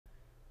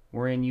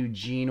We're in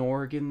Eugene,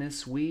 Oregon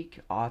this week.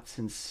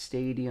 Autzen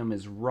Stadium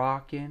is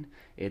rocking.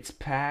 It's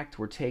packed.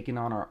 We're taking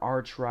on our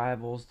arch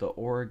rivals, the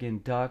Oregon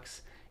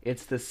Ducks.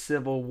 It's the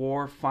Civil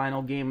War,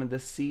 final game of the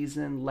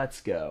season. Let's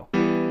go.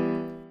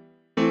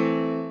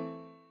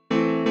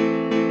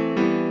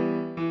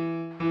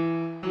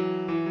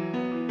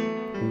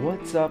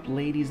 What's up,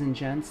 ladies and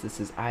gents?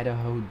 This is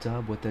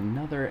Idahodub with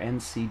another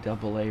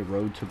NCAA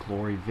Road to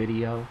Glory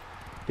video.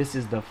 This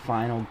is the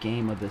final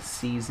game of the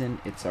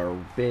season. It's our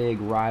big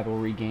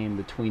rivalry game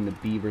between the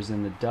Beavers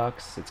and the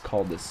Ducks. It's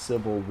called the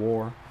Civil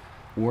War.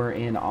 We're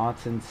in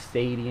Autzen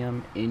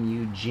Stadium in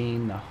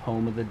Eugene, the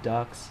home of the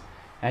Ducks.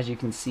 As you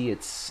can see,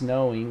 it's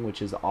snowing,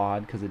 which is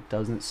odd because it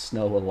doesn't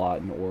snow a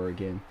lot in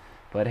Oregon.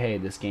 But hey,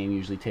 this game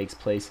usually takes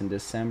place in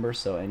December,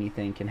 so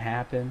anything can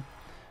happen.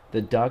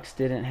 The Ducks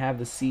didn't have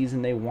the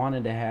season they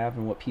wanted to have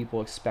and what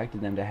people expected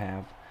them to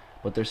have,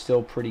 but they're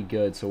still pretty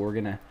good. So we're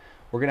gonna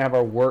have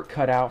our work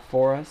cut out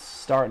for us.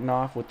 Starting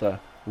off with a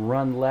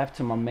run left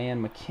to my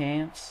man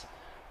McCants.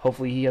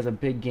 Hopefully he has a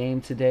big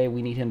game today.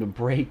 We need him to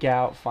break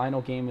out.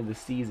 Final game of the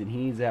season. He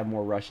needs to have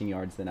more rushing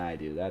yards than I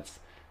do. That's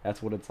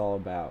what it's all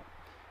about.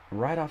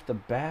 Right off the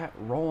bat,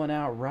 rolling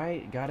out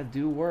right. Got to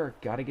do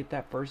work. Got to get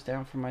that first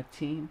down for my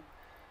team.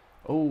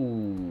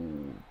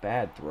 Oh,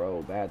 bad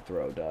throw,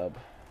 Dub.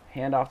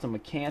 Hand off to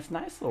McCants.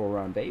 Nice little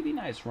run, baby.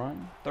 Nice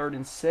run. 3rd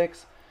and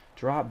 6.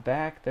 Drop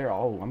back there.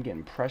 Oh, I'm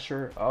getting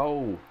pressure.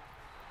 Oh,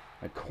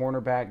 a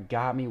cornerback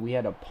got me. We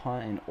had a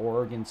punt, and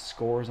Oregon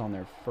scores on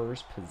their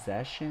first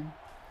possession.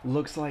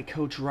 Looks like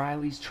Coach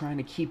Riley's trying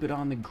to keep it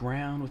on the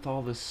ground with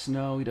all the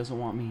snow. He doesn't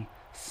want me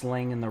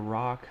slinging the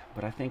rock,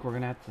 but I think we're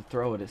going to have to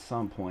throw it at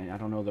some point. I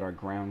don't know that our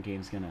ground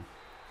game's going to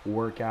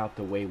work out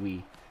the way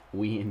we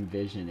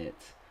envision it.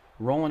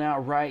 Rolling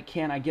out right.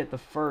 Can I get the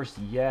first?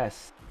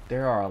 Yes.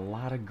 There are a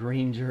lot of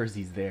green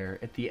jerseys there.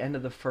 At the end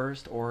of the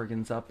first,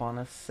 Oregon's up on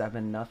us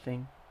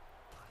 7-0.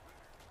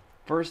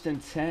 1st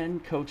and 10.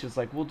 Coach is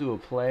like, we'll do a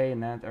play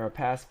or a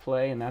pass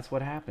play, and that's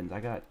what happens. I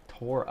got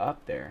tore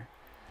up there.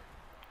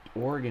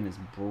 Oregon is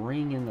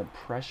bringing the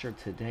pressure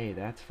today,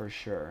 that's for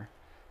sure.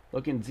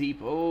 Looking deep.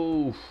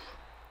 Oh,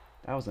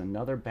 that was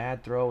another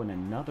bad throw and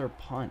another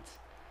punt.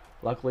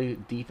 Luckily,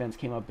 defense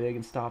came up big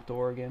and stopped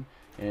Oregon.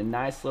 And a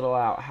nice little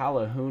out.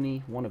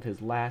 Halahuni, one of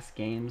his last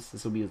games.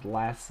 This will be his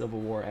last Civil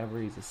War ever.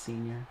 He's a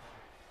senior.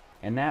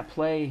 And that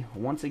play,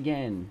 once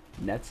again,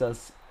 nets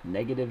us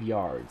negative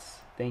yards.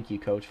 Thank you,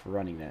 Coach, for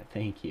running that.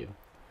 Thank you.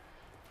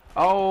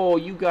 Oh,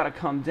 you got to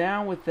come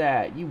down with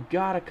that. You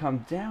got to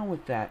come down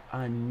with that.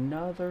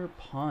 Another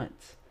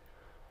punt.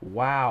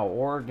 Wow,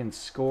 Oregon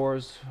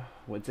scores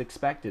what's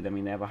expected. I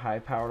mean, they have a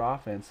high-powered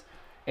offense.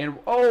 And,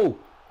 oh,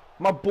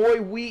 my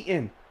boy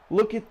Wheaton.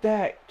 Look at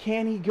that.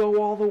 Can he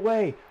go all the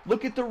way?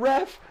 Look at the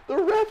ref. The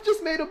ref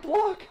just made a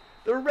block.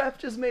 The ref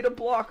just made a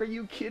block. Are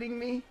you kidding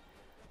me?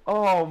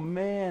 Oh,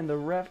 man, the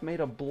ref made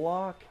a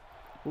block.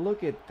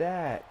 Look at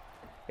that.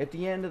 At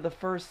the end of the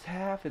first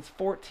half, it's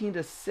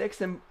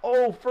 14-6. And,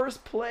 oh,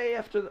 first play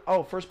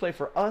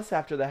for us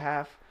after the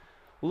half.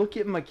 Look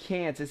at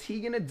McCants. Is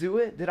he going to do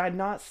it? Did I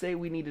not say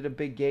we needed a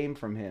big game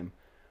from him?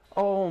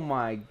 Oh,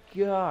 my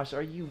gosh.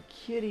 Are you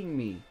kidding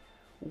me?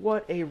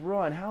 What a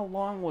run. How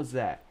long was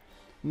that?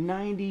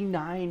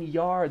 99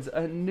 yards,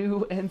 a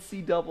new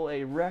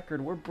NCAA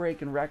record. We're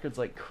breaking records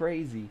like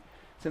crazy.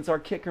 Since our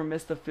kicker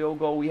missed the field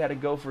goal, we had to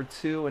go for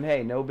 2, and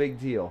hey, no big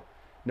deal.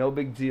 No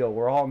big deal.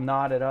 We're all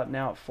knotted up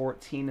now at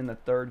 14 in the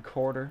 3rd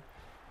quarter.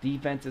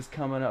 Defense is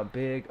coming up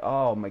big.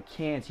 Oh,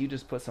 McCants, you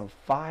just put some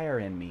fire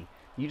in me.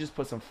 You just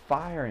put some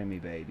fire in me,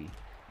 baby.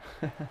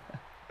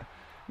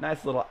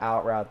 Nice little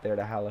out route there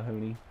to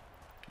Halahuni.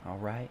 All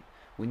right,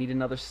 we need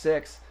another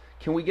 6.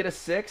 Can we get a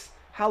 6?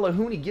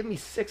 Halahuni, give me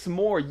 6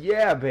 more.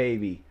 Yeah,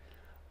 baby.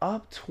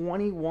 Up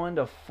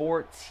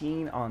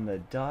 21-14 on the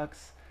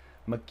Ducks.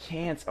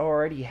 McCants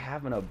already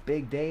having a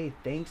big day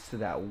thanks to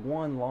that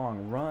one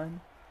long run.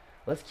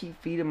 Let's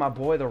keep feeding my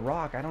boy the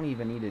rock. I don't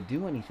even need to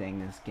do anything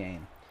this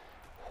game.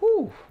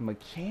 Whew,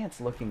 McCants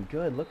looking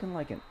good. Looking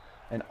like an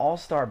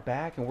all-star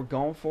back, and we're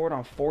going for it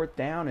on 4th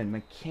down, and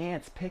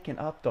McCants picking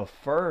up the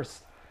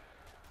first.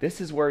 This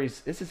is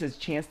his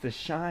chance to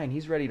shine.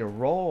 He's ready to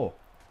roll.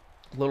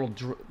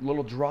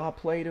 Little draw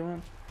play to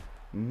him.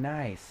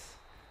 Nice.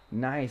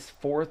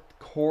 4th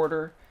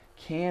quarter.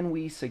 Can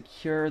we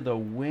secure the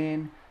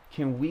win?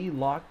 Can we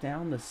lock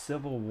down the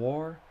Civil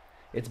War?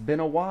 It's been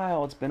a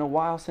while. It's been a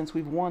while since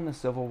we've won the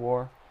Civil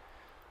War.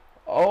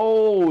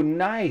 Oh,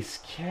 nice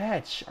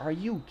catch. Are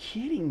you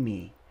kidding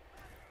me?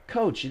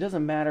 Coach, it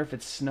doesn't matter if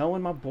it's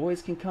snowing. My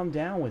boys can come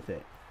down with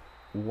it.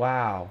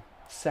 Wow.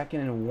 2nd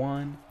and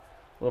 1.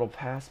 Little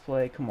pass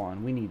play. Come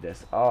on. We need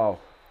this. Oh,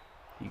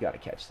 you got to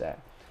catch that.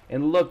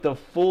 And look, the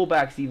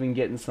fullback's even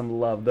getting some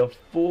love. The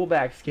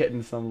fullback's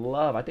getting some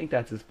love. I think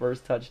that's his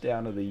first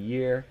touchdown of the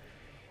year.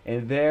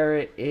 And there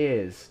it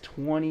is,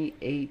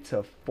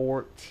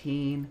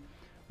 28-14.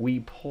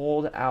 We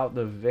pulled out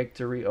the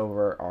victory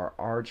over our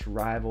arch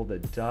rival, the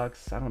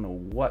Ducks. I don't know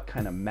what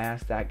kind of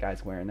mask that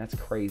guy's wearing. That's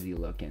crazy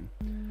looking.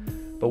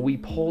 but we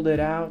pulled it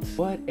out.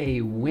 What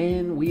a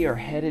win. We are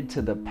headed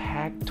to the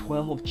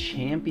Pac-12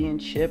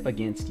 championship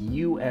against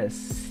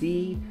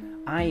USC.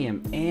 I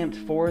am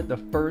amped for it, the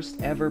first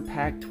ever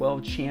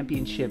Pac-12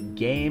 championship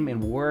game,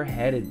 and we're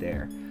headed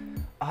there.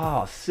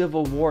 Ah,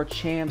 Civil War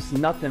champs,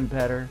 nothing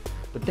better.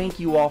 But thank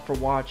you all for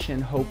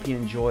watching. Hope you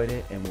enjoyed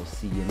it, and we'll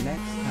see you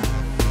next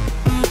time.